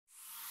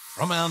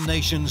From our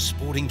nation's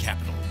sporting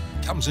capital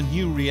comes a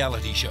new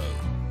reality show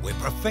where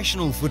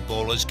professional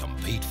footballers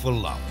compete for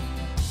love.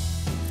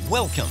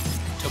 Welcome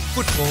to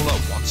Footballer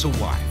Wants a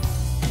Wife.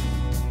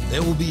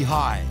 There will be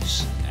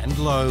highs and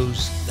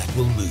lows that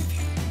will move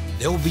you.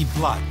 There will be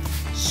blood,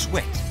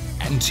 sweat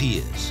and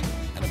tears.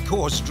 And of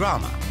course,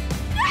 drama.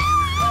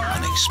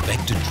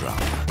 Unexpected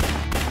drama.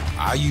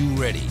 Are you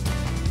ready?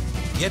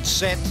 Get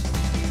set.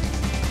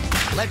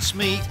 Let's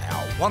meet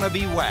our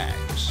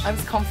wannabe-WAGS. I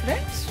was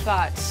confident,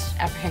 but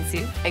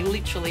apprehensive. I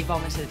literally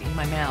vomited in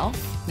my mouth.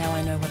 Now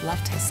I know what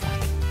love tastes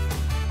like.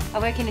 I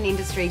work in an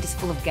industry just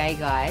full of gay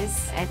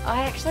guys, and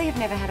I actually have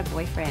never had a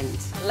boyfriend.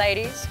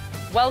 Ladies,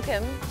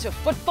 welcome to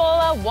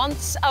Footballer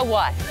Wants a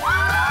Wife.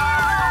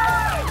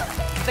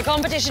 The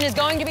competition is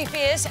going to be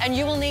fierce, and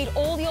you will need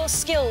all your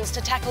skills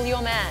to tackle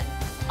your man.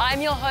 I'm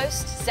your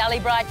host, Sally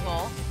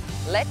Brightmore.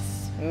 Let's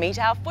meet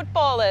our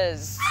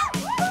footballers.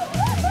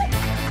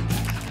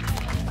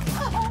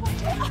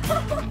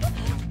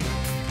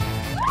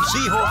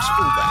 Seahawks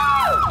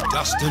fullback,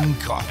 Dustin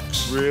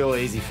Cox. Real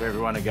easy for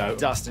everyone to go.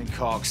 Dustin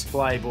Cox,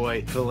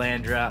 playboy,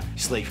 philanderer,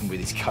 sleeping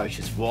with his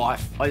coach's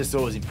wife. I just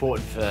thought it was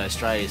important for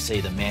Australia to see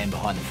the man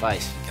behind the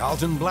face.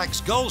 Carlton Black's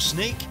goal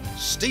sneak,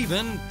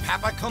 Stephen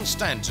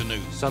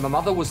Papakonstantinou. So my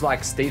mother was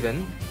like,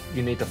 Stephen,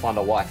 you need to find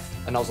a wife.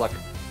 And I was like,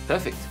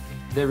 perfect.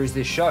 There is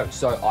this show.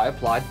 So I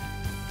applied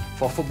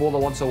for Footballer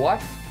Wants a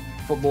Wife.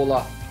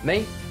 Footballer,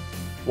 me,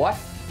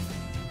 wife,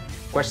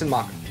 question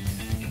mark.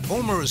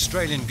 Former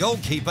Australian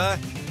goalkeeper,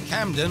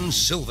 Camden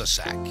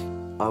Silversack.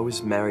 I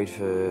was married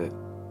for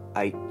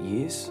 8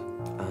 years,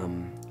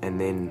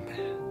 and then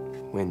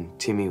when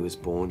Timmy was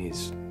born,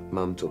 his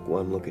mum took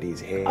one look at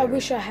his hair. I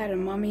wish I had a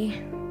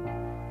mummy.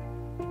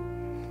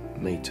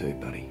 Me too,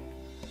 buddy.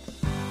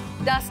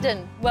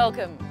 Dustin,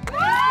 welcome.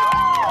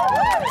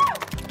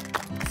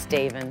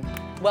 Stephen,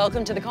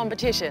 welcome to the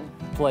competition.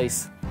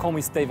 Please, call me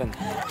Stephen.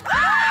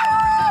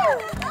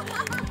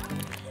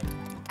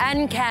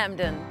 And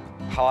Camden.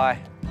 Hi.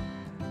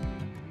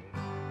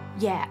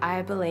 Yeah,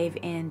 I believe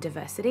in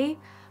diversity.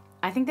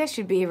 I think there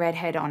should be a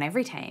redhead on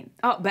every team.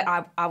 Oh, but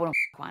I wouldn't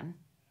one.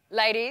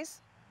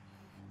 Ladies,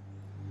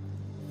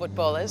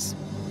 footballers,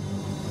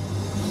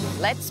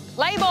 let's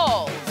play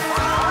ball. The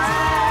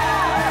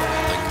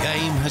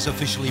game has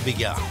officially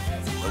begun.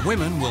 The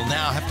women will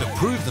now have to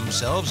prove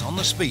themselves on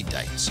the speed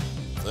dates.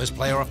 First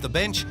player off the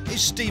bench is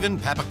Stephen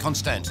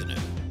Papakonstantinou.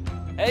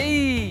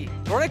 Hey,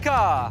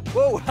 Veronica.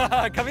 Whoa,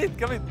 come in,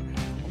 come in.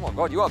 Oh my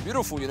God, you are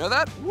beautiful, you know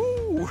that?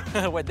 Woo,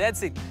 we're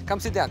dancing. Come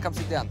sit down, come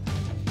sit down.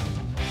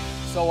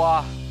 So,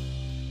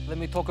 let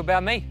me talk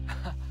about me.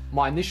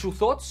 My initial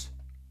thoughts,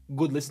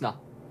 good listener.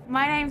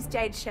 My name's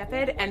Jade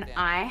Shepherd, and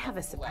I have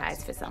a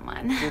surprise for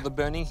someone. Feel the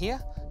burning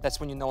here? That's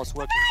when you know it's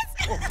working.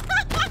 Oh.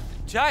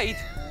 Jade?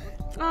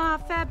 Oh,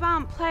 fair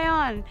bump, play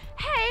on.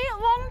 Hey,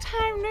 long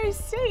time no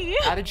see.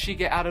 How did she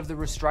get out of the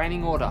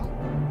restraining order?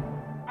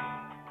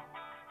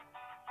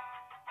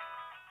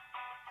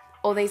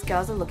 All these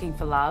girls are looking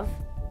for love.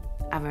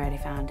 I've already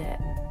found it.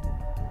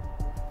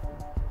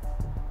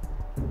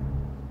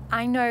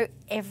 I know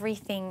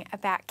everything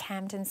about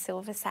Camden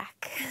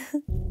Silversack.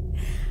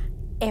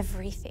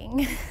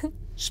 Everything.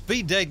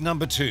 Speed date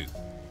number 2.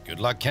 Good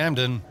luck,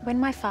 Camden. When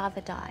my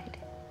father died,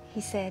 he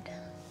said,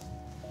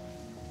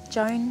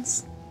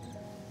 Jones,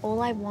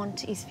 all I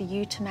want is for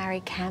you to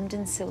marry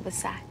Camden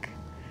Silversack.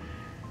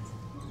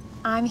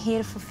 I'm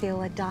here to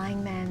fulfill a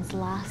dying man's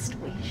last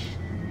wish.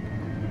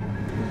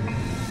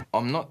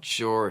 I'm not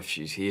sure if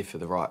she's here for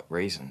the right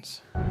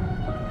reasons.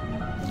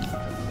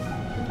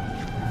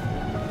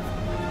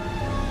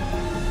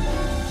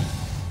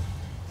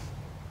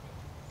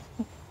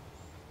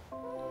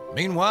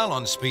 Meanwhile,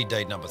 on speed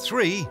date number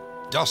 3,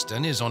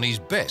 Dustin is on his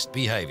best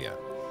behaviour.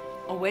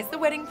 Always the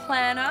wedding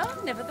planner,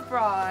 never the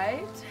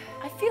bride.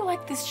 I feel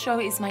like this show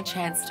is my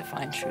chance to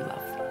find true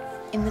love.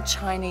 In the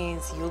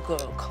Chinese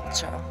Yulgo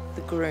culture,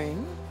 the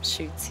groom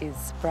shoots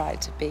his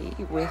bride-to-be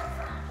with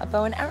a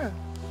bow and arrow.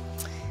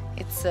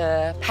 It's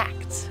a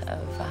pact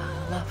of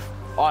love.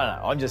 I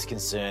don't know, I'm just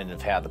concerned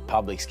of how the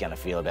public's going to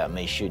feel about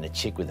me shooting a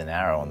chick with an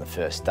arrow on the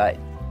first date.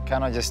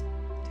 Can't I just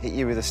hit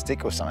you with a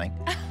stick or something?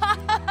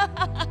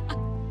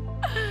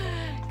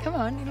 Come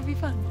on, it'll be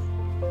fun.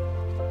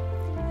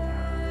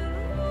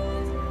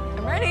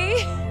 I'm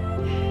ready.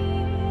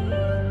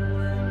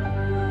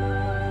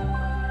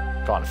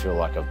 Kind of feel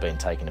like I've been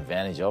taken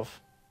advantage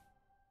of.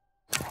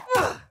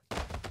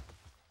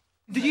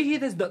 Did you hear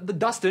this? The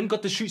Dustin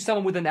got to shoot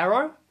someone with an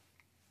arrow?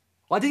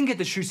 I didn't get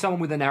to shoot someone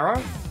with an arrow.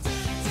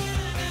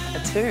 A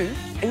 2?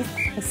 Are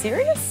you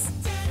serious?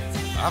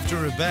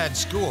 After a bad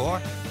score,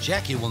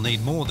 Jackie will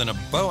need more than a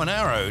bow and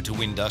arrow to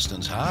win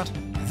Dustin's heart.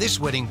 This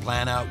wedding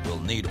planner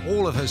will need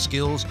all of her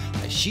skills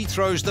as she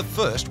throws the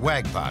first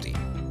WAG party.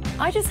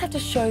 I just have to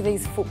show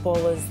these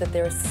footballers that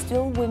there are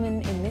still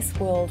women in this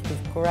world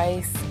with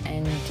grace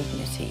and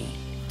dignity.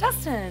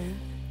 Dustin,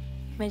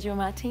 made you a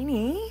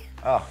martini.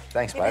 Oh,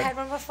 thanks, babe. Have you had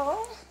one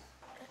before?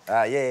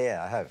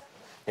 Yeah, I have.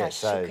 Yeah, I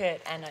shook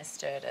it and I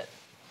stirred it.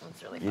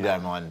 It's really fun. You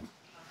don't mind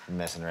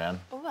messing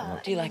around?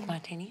 Well, do you like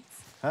martinis?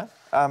 Huh?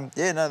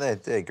 Yeah, no,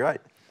 they're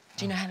great.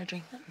 Do you know how to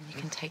drink them? You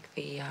can take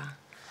the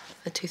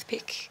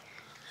toothpick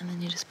and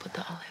then you just put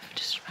the olive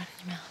just right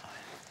in your mouth.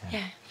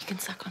 Yeah, you can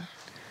suck on it.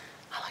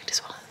 I like to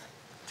swallow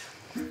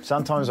them.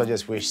 Sometimes I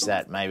just wish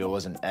that maybe I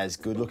wasn't as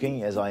good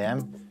looking as I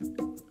am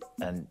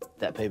and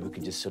that people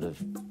could just sort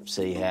of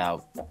see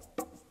how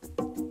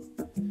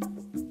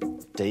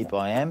deep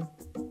I am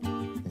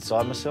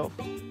inside myself.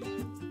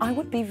 I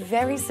would be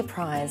very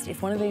surprised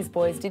if one of these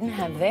boys didn't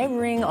have their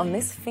ring on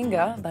this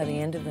finger by the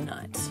end of the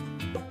night.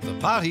 The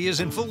party is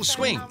in full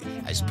swing,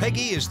 as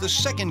Peggy is the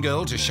second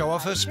girl to show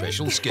off her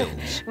special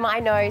skills. My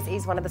nose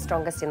is one of the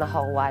strongest in the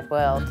whole wide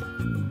world.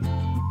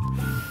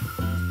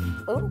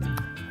 Ooh,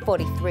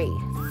 43,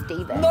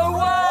 Stephen. No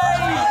way!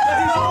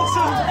 That is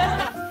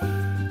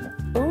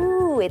awesome!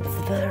 Ooh, it's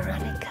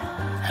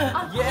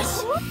Veronica.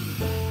 Yes!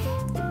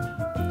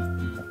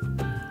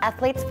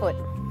 Athlete's foot.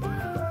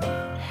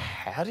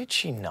 How did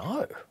she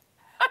know?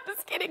 I'm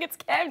just kidding, it's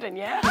Camden,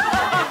 yeah?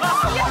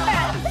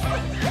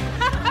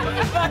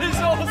 That is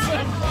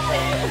awesome!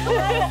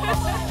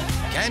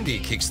 Candy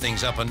kicks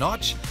things up a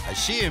notch as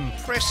she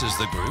impresses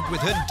the group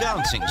with her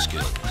dancing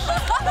skills.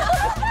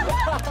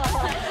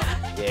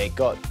 Yeah, it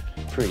got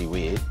pretty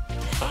weird.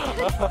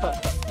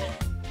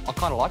 I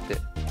kind of liked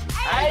it.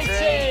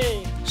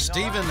 18!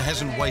 Stephen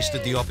hasn't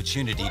wasted the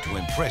opportunity to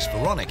impress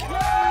Veronica,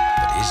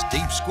 but his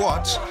deep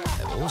squats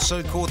have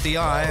also caught the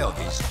eye of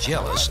his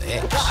jealous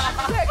ex.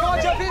 Yeah, come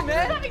on, jump in,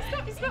 man.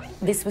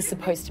 This was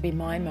supposed to be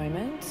my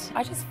moment.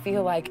 I just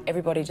feel like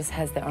everybody just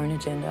has their own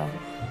agenda.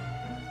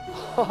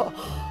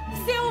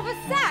 Silver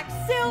sack,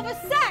 silver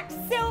sack,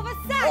 silver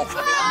sack.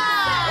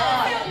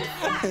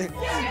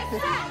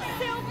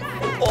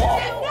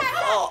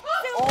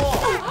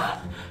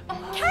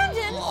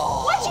 Camden,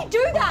 why'd you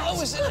do that? It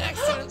was an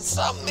accident.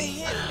 Something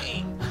hit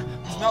me.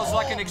 Smells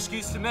like an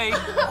excuse to me.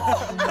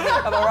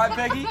 Am I right,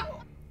 Peggy?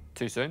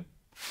 Too soon?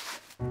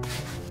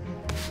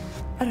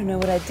 I don't know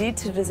what I did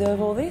to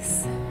deserve all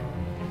this.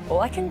 All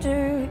I can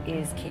do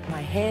is keep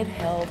my head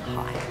held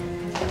high.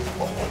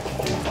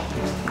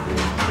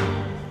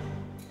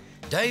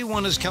 Day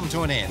one has come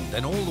to an end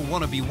and all the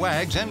wannabe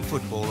WAGs and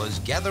footballers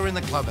gather in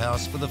the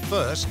clubhouse for the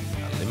first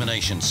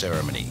elimination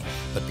ceremony.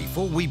 But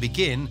before we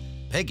begin,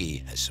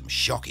 Peggy has some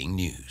shocking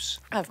news.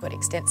 I've got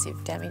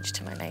extensive damage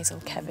to my nasal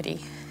cavity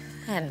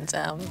and,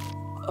 the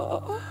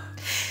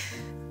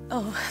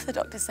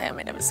doctors say I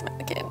may never smell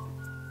again.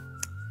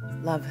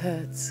 Love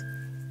hurts.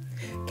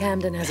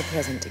 Camden has a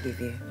present to give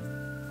you.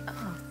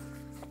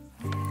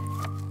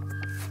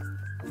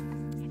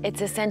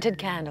 It's a scented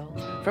candle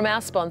from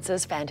our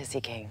sponsors,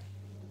 Fantasy King.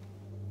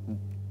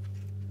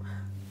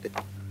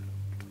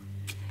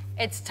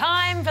 It's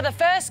time for the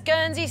first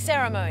Guernsey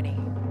ceremony.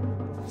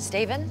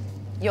 Stephen,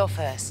 you're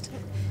first.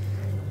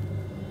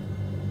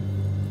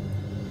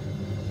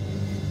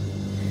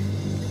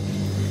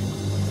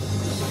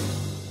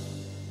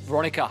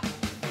 Veronica,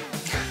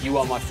 you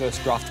are my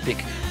first draft pick.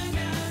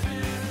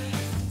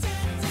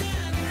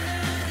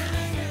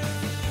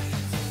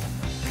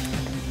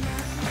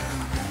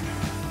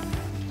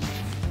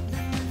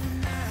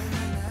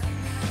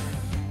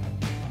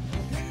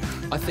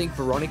 I think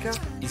Veronica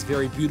is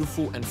very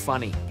beautiful and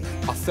funny.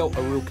 I felt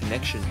a real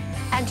connection.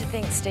 And to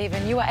think,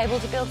 Stephen, you were able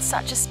to build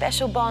such a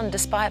special bond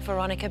despite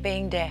Veronica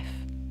being deaf.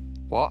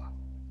 What?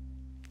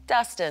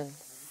 Dustin.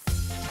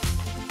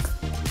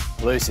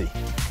 Lucy.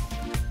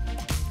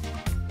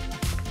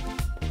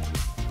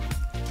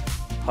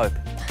 Hope.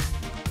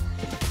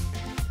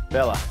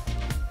 Bella.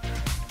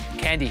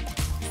 Candy.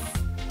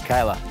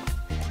 Kayla.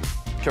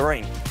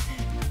 Kareen.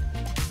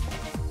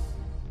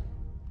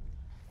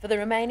 For the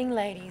remaining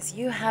ladies,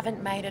 you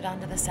haven't made it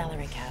under the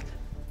salary cap.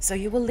 So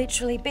you will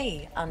literally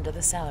be under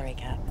the salary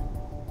cap.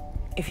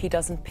 If he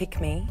doesn't pick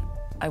me,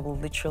 I will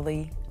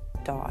literally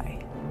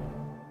die.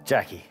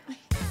 Jackie.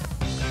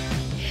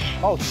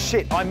 Oh,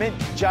 shit, I meant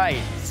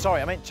Jade.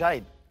 Sorry, I meant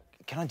Jade.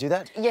 Can I do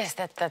that? Yes,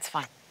 that's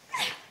fine.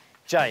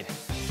 Jade.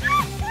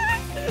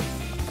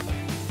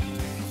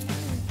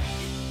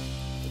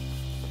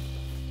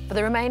 For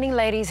the remaining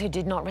ladies who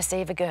did not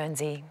receive a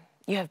Guernsey,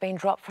 you have been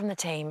dropped from the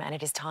team and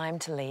it is time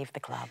to leave the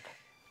club.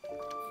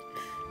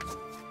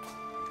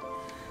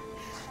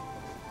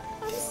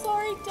 I'm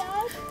sorry,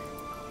 Dad.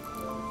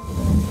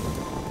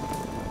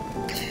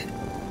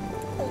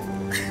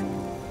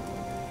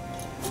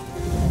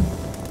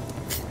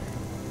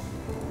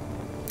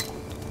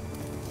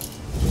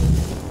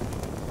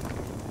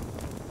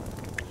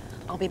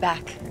 I'll be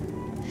back.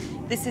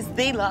 This is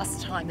the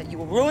last time that you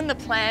will ruin the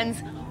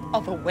plans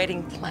of a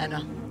wedding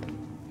planner.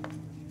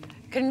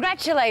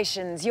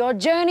 Congratulations, your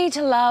journey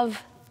to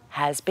love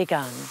has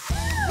begun.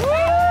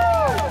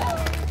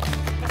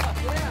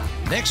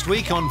 Next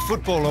week on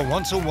Footballer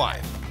Wants a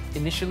Wife.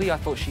 Initially, I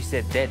thought she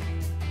said dead,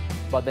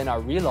 but then I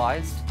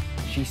realised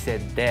she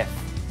said deaf.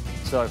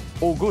 So,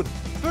 all good.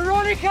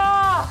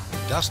 Veronica!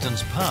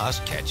 Dustin's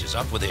past catches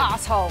up with him.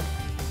 Asshole.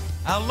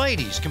 Our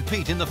ladies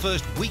compete in the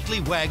first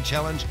weekly WAG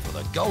challenge for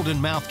the golden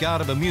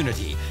mouthguard of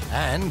immunity.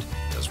 And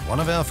does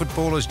one of our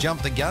footballers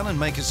jump the gun and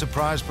make a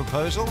surprise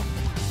proposal?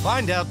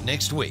 Find out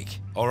next week.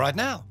 All right,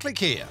 now, click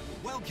here.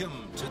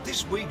 Welcome to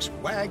this week's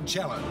WAG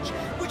Challenge,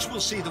 which will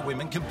see the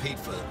women compete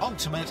for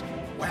ultimate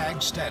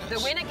WAG status.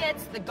 The winner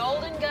gets the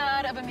Golden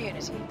Guard of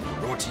Immunity.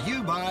 Brought to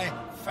you by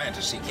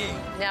Fantasy King.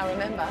 Now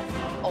remember,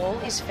 all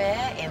is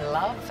fair in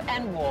love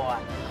and war.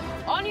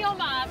 On your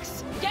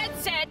marks, get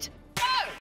set,